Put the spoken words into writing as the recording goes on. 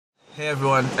Hey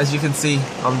everyone, as you can see,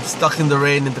 I'm stuck in the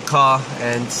rain in the car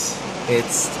and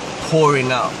it's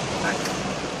pouring out.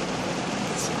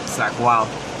 It's like wow.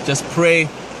 Just pray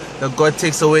that God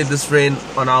takes away this rain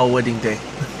on our wedding day.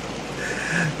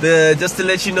 Just to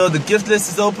let you know, the gift list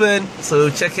is open,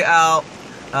 so check it out.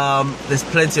 There's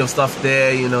plenty of stuff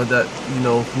there, that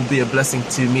will be a blessing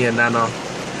to me and Nana.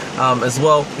 As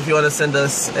well, if you want to send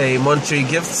us a monetary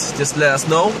gift, just let us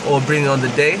know or bring it on the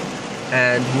day,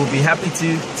 and we'll be happy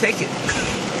to take it.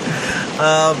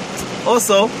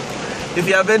 Also, if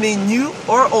you have any new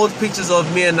or old pictures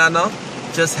of me and Nana,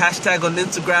 just hashtag on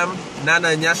Instagram Nana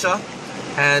and Nyasha,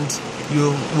 and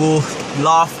you will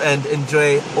laugh and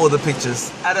enjoy all the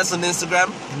pictures. Add us on Instagram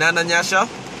Nana Nyasha,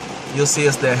 you'll see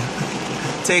us there.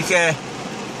 Take care,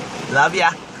 love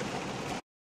ya.